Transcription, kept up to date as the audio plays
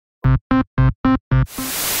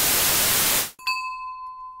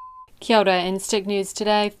Kia ora. In Stick News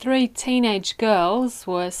today, 3 teenage girls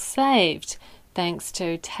were saved thanks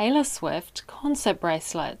to Taylor Swift concert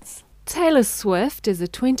bracelets. Taylor Swift is a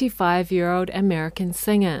 25-year-old American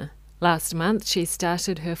singer. Last month, she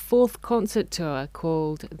started her 4th concert tour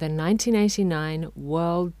called the 1989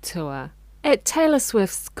 World Tour. At Taylor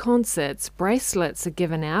Swift's concerts, bracelets are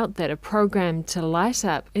given out that are programmed to light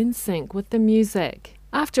up in sync with the music.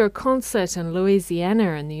 After a concert in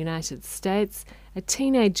Louisiana in the United States, a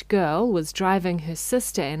teenage girl was driving her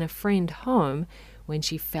sister and a friend home when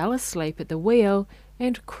she fell asleep at the wheel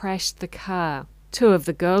and crashed the car. 2 of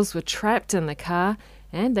the girls were trapped in the car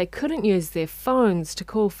and they couldn't use their phones to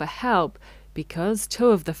call for help because 2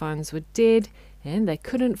 of the phones were dead and they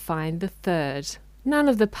couldn't find the 3rd. None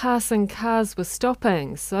of the passing cars were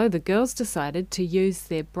stopping, so the girls decided to use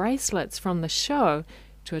their bracelets from the show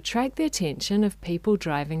to attract the attention of people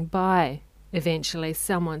driving by. Eventually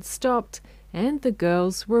someone stopped and the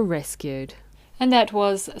girls were rescued. And that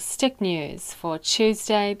was Stick News for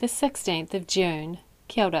Tuesday the 16th of June.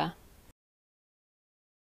 Kia ora.